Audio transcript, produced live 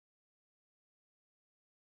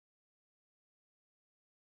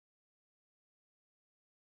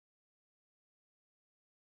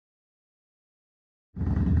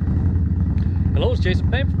Hello, it's Jason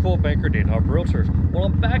Payne from Coldwell Banker Harbor Realtors. Well,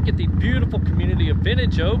 I'm back at the beautiful community of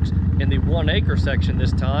Vintage Oaks in the 1 acre section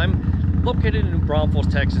this time, located in Braunfels,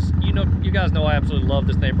 Texas. You guys know I absolutely love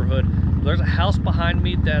this neighborhood. There's a house behind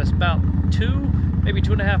me that is about maybe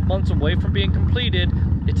 2.5 months away from being completed.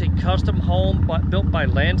 It's a custom home built by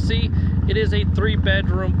Landsea. It is a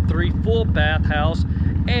 3-bedroom, 3 full bath house,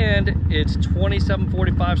 and it's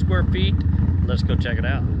 2,745 square feet. Let's go check it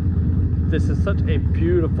out. This is such a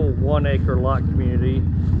beautiful 1 acre lot community.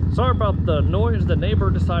 Sorry about the noise. The neighbor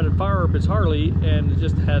decided to fire up his Harley and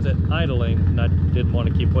just has it idling, and I didn't want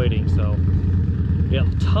to keep waiting. So yeah,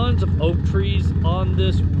 tons of oak trees on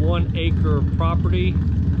this 1 acre property.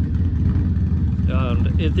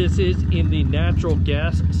 This is in the natural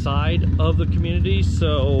gas side of the community,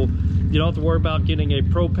 so you don't have to worry about getting a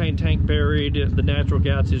propane tank buried. The natural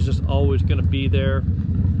gas is just always going to be there.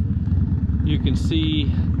 You can see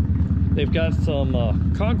they've got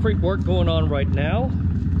some concrete work going on right now.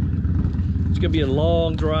 It's going to be a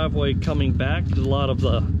long driveway coming back. A lot of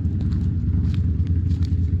the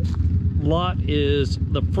lot is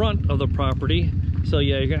the front of the property. So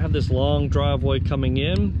yeah, you're going to have this long driveway coming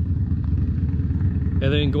in,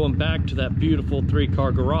 and then going back to that beautiful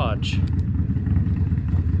 3-car garage.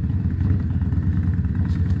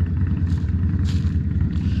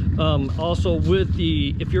 Also,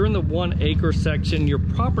 if you're in the 1 acre section, your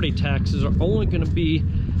property taxes are only going to be,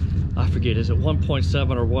 I forget, is it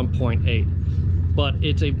 1.7 or 1.8? But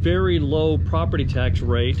it's a very low property tax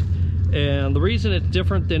rate. And the reason it's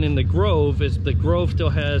different than in the Grove is the Grove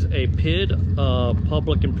still has a PID,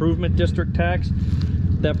 Public Improvement District tax,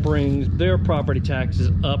 that brings their property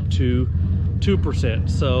taxes up to 2%.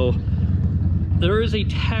 So there is a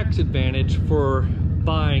tax advantage for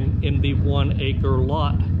buying in the 1 acre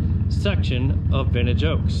lot section of Vintage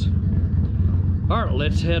Oaks. All right,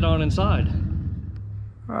 let's head on inside.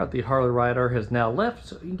 All right, the Harley rider has now left,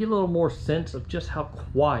 so you can get a little more sense of just how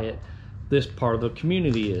quiet this part of the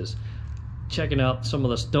community is. Checking out some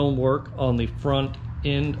of the stonework on the front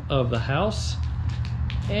end of the house,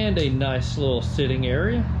 and a nice little sitting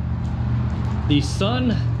area. The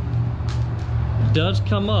sun does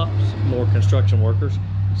come up, more construction workers.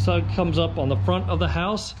 Sun comes up on the front of the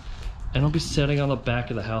house, and it'll be setting on the back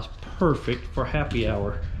of the house. Perfect for happy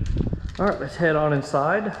hour. All right, let's head on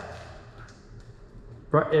inside.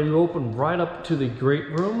 Right, and we open right up to the great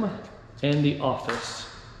room and the office.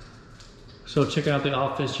 So check out the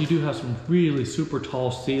office. You do have some really super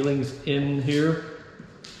tall ceilings in here.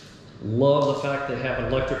 Love the fact they have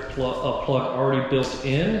an electric plug already built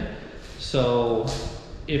in. So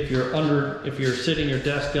if you're sitting your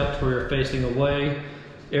desk up to where you're facing away,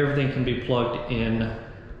 everything can be plugged in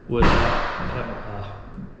without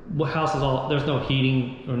there's no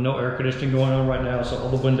heating or no air conditioning going on right now, so all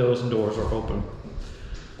the windows and doors are open.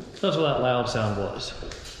 That's what that loud sound was.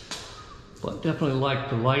 But definitely like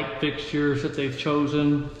the light fixtures that they've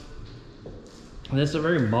chosen. And it's a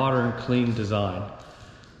very modern, clean design.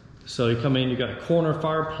 So you come in, you got a corner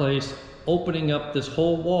fireplace opening up this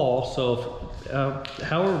whole wall. So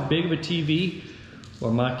however big of a TV, or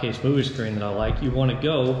in my case, movie screen that I like, you want to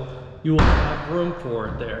go, you will have room for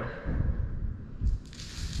it there.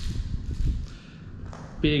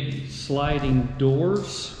 Big sliding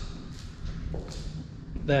doors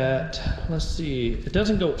that, let's see, it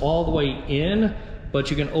doesn't go all the way in,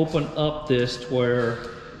 but you can open up this to where,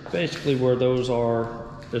 basically where those are,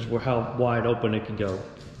 is where how wide open it can go.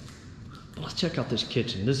 But let's check out this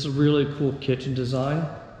kitchen. This is a really cool kitchen design.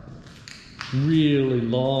 Really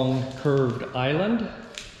long curved island.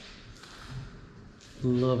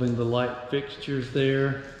 Loving the light fixtures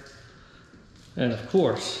there. And of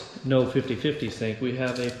course, no 50-50 sink. We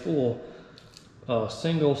have a full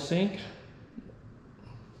single sink.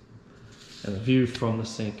 And the view from the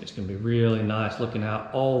sink is going to be really nice, looking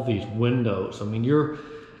out all these windows. I mean,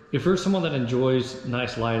 if you're someone that enjoys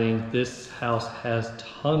nice lighting, this house has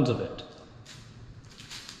tons of it.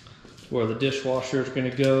 Where the dishwasher is going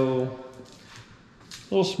to go.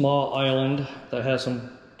 A little small island that has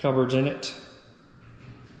some cupboards in it.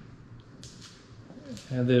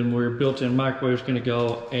 And then where your built-in microwave is going to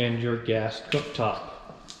go, and your gas cooktop.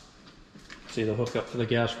 See the hookup for the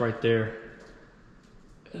gas right there.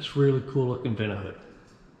 It's really cool looking vent hood.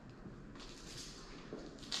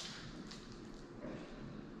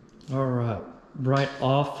 All right, right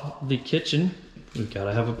off the kitchen, we've got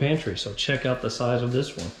to have a pantry. So check out the size of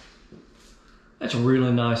this one. That's a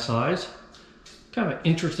really nice size. Kind of an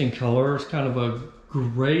interesting color. It's kind of a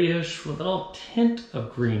grayish with a little tint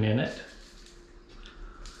of green in it.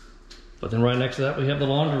 But then right next to that we have the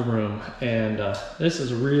laundry room, and this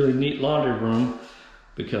is a really neat laundry room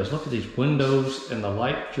because look at these windows and the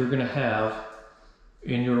light you're going to have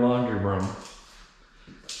in your laundry room.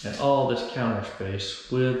 And all this counter space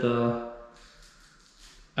with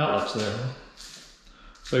outlets there.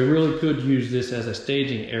 So you really could use this as a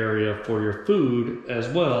staging area for your food as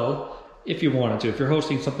well, if you wanted to. If you're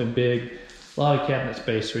hosting something big, a lot of cabinet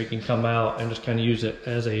space so you can come out and just kind of use it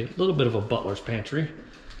as a little bit of a butler's pantry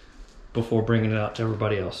before bringing it out to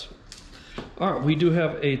everybody else. All right, we do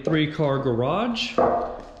have a 3-car garage,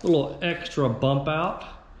 a little extra bump out,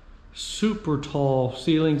 super tall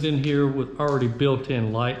ceilings in here with already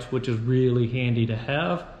built-in lights, which is really handy to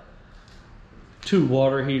have. 2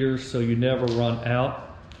 water heaters so you never run out.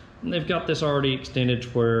 And they've got this already extended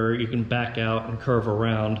where you can back out and curve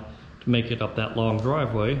around to make it up that long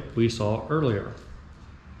driveway we saw earlier.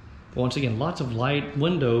 But once again, lots of light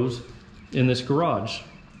windows in this garage.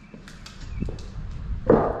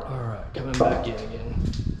 All right, coming back in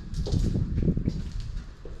again.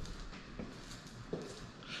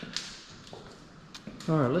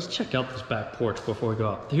 All right, let's check out this back porch before we go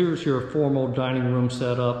up. Here's your formal dining room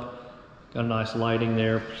setup. Got a nice lighting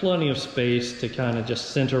there, plenty of space to kind of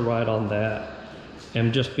just center right on that,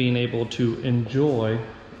 and just being able to enjoy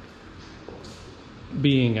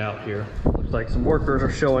being out here. Looks like some workers are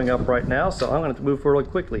showing up right now, so I'm going to move really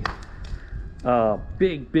quickly.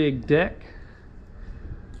 Big deck.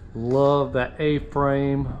 Love that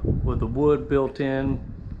A-frame with the wood built in.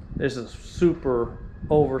 This is super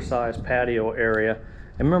oversized patio area.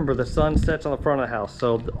 And remember, the sun sets on the front of the house,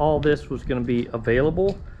 so all this was going to be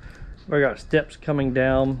available. We got steps coming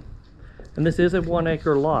down, and this is a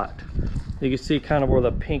 1-acre lot. You can see kind of where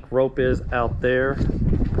the pink rope is out there,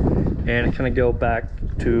 and it kind of go back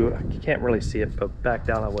to, you can't really see it, but back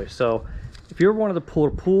down that way. So if you ever wanted to pull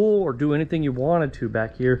a pool or do anything you wanted to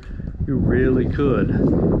back here, you really could.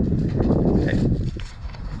 Okay.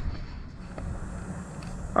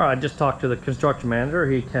 All right, I just talked to the construction manager.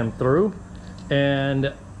 He came through,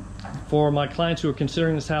 and for my clients who are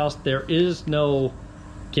considering this house, there is no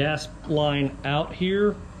gas line out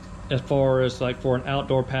here as far as like for an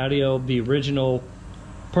outdoor patio. The original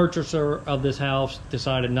purchaser of this house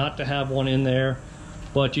decided not to have one in there,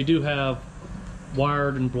 but you do have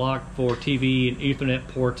wired and blocked for TV and Ethernet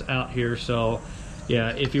ports out here. So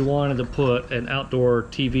yeah, if you wanted to put an outdoor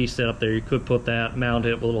TV set up there, you could put that, mount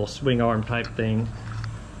it with a little swing arm type thing,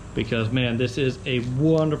 because man, this is a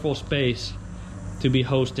wonderful space to be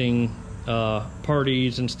hosting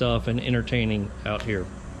parties and stuff and entertaining out here.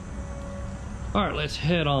 All right, let's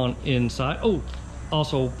head on inside. Oh,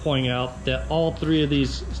 also pointing out that all 3 of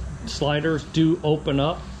these sliders do open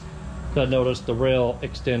up. I noticed the rail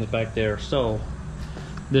extends back there, so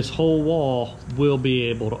this whole wall will be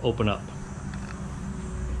able to open up.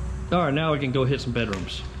 All right, now we can go hit some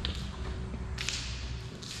bedrooms.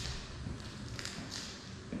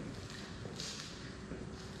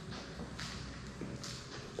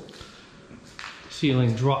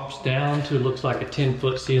 Ceiling drops down to, looks like a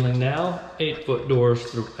 10-foot ceiling now, 8-foot doors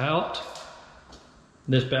throughout.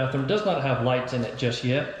 This bathroom does not have lights in it just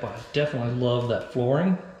yet, but I definitely love that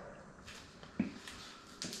flooring.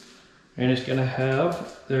 And it's gonna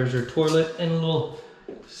have, there's your toilet and a little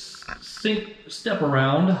sink step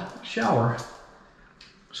around shower.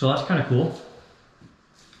 So that's kind of cool.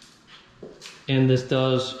 And this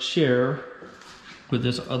does share with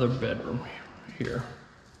this other bedroom here.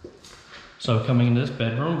 So coming into this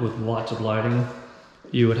bedroom with lots of lighting,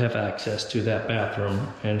 you would have access to that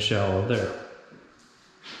bathroom and shower there.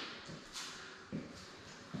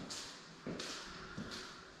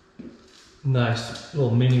 Nice little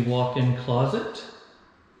mini walk-in closet.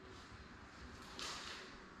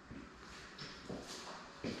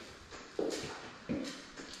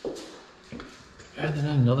 And then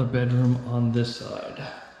another bedroom on this side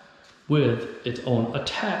with its own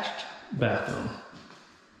attached bathroom,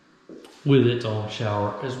 with its own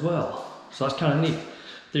shower as well. So that's kind of neat.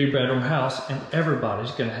 3-bedroom house, and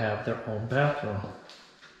everybody's gonna have their own bathroom.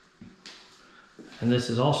 And this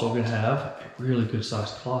is also gonna have a really good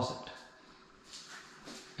sized closet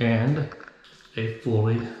and a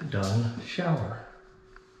fully done shower.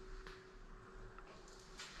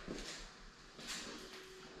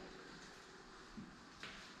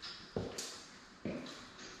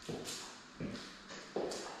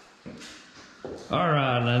 All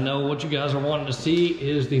right, and I know what you guys are wanting to see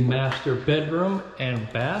is the master bedroom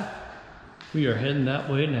and bath. We are heading that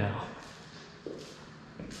way now.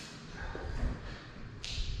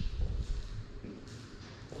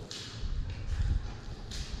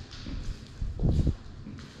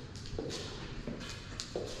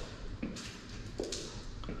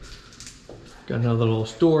 Got another little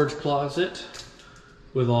storage closet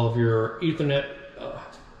with all of your Ethernet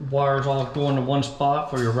wires all going to one spot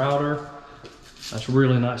for your router. That's a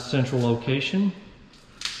really nice central location.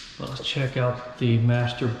 Well, let's check out the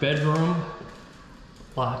master bedroom.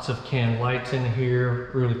 Lots of can lights in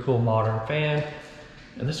here, really cool modern fan.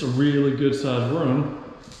 And this is a really good sized room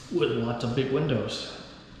with lots of big windows.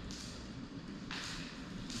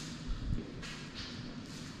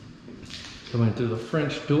 Coming through the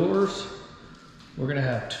French doors, we're gonna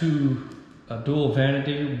have a dual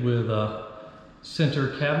vanity with a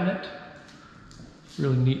center cabinet.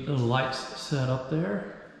 Really neat little lights set up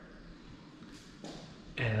there.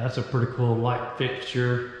 And that's a pretty cool light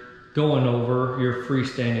fixture going over your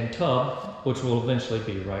freestanding tub, which will eventually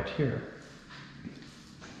be right here.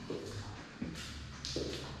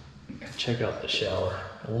 Check out the shower.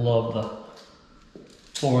 I love the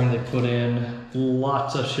flooring they put in.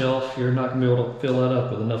 Lots of shelf. You're not gonna be able to fill that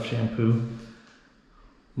up with enough shampoo.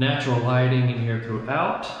 Natural lighting in here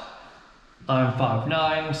throughout. I'm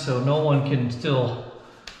 5'9", so no one can still,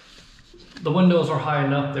 the windows are high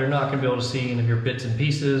enough, they're not gonna be able to see any of your bits and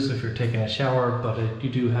pieces if you're taking a shower, but you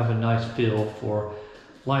do have a nice feel for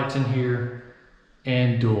lights in here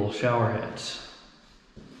and dual shower heads.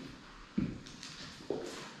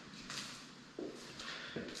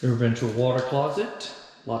 Your eventual water closet,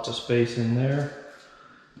 lots of space in there.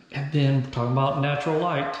 And then we're talking about natural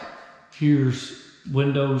light. Here's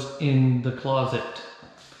windows in the closet.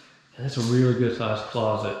 And that's a really good sized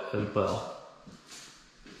closet as well.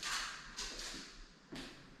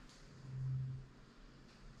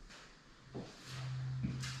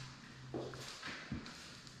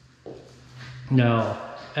 Now,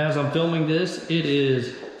 as I'm filming this, it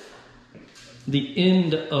is the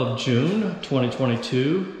end of June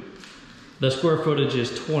 2022. The square footage is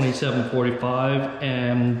 2745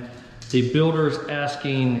 and the builder's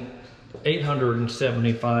asking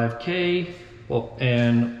 875K, well,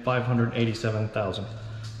 and 587,000.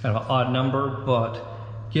 Kind of an odd number, but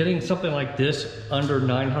getting something like this under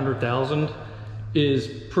 900,000 is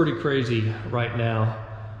pretty crazy right now.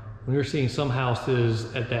 When you're seeing some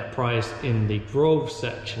houses at that price in the Grove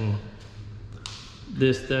section,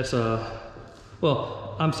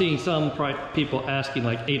 well, I'm seeing some people asking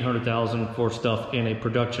like 800,000 for stuff in a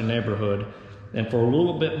production neighborhood, and for a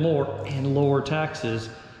little bit more and lower taxes,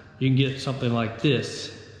 you can get something like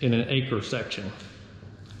this in an acre section.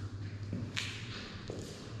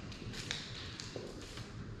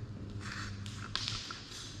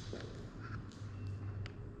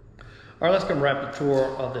 All right, let's come wrap the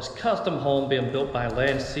tour of this custom home being built by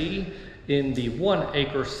Landsea in the 1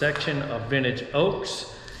 acre section of Vintage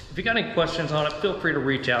Oaks. If you got any questions on it, feel free to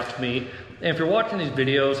reach out to me. And if you're watching these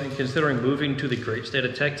videos and considering moving to the great state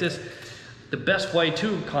of Texas, the best way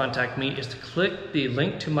to contact me is to click the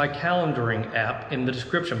link to my calendaring app in the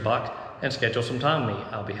description box and schedule some time with me.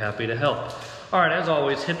 I'll be happy to help. All right, as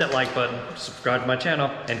always, hit that like button, subscribe to my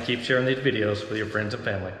channel, and keep sharing these videos with your friends and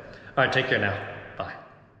family. All right, take care now.